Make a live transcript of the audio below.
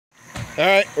All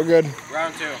right, we're good.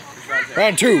 Round two.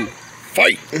 Round two.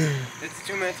 Fight. It's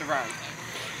 2 minutes of round.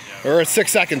 We're at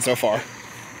 6 seconds so far.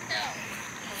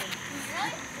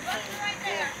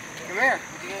 Come here.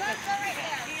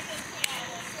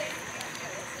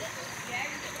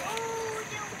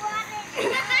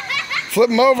 Flip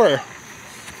him over.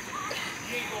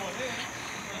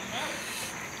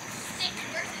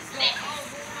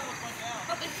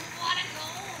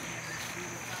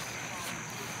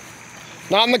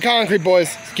 Not in the concrete,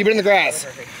 boys. Keep it in the grass.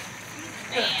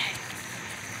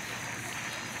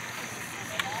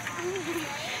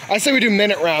 I say we do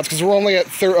minute rounds because we're only at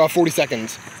 40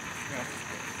 seconds.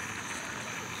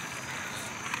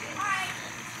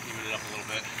 Even it up a little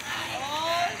bit.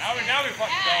 Now we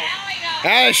fucking go.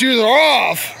 Ah, the shoes are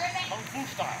off. Kung Fu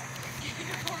style.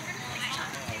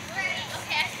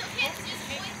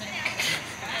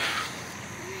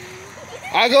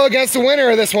 I'll go against the winner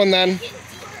of this one then.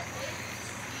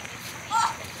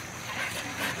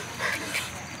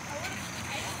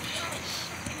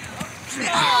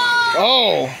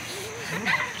 Oh.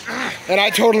 And I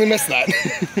totally missed that.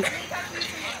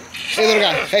 Hey, little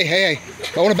guy. Hey, hey, hey.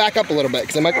 I want to back up a little bit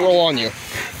because I might roll on you.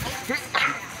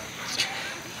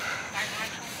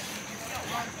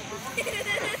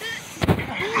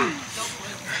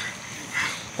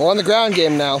 We're on the ground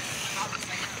game now.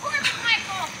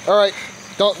 All right.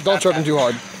 Don't choke him too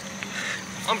hard.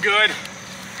 I'm good.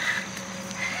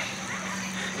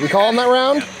 We calling that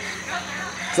round?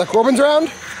 Is that Corbin's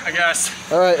round? I guess.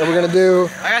 All right, and we're gonna do.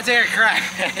 I gotta take a crack.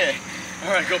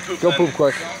 Alright, go poop. Go then. poop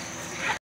quick.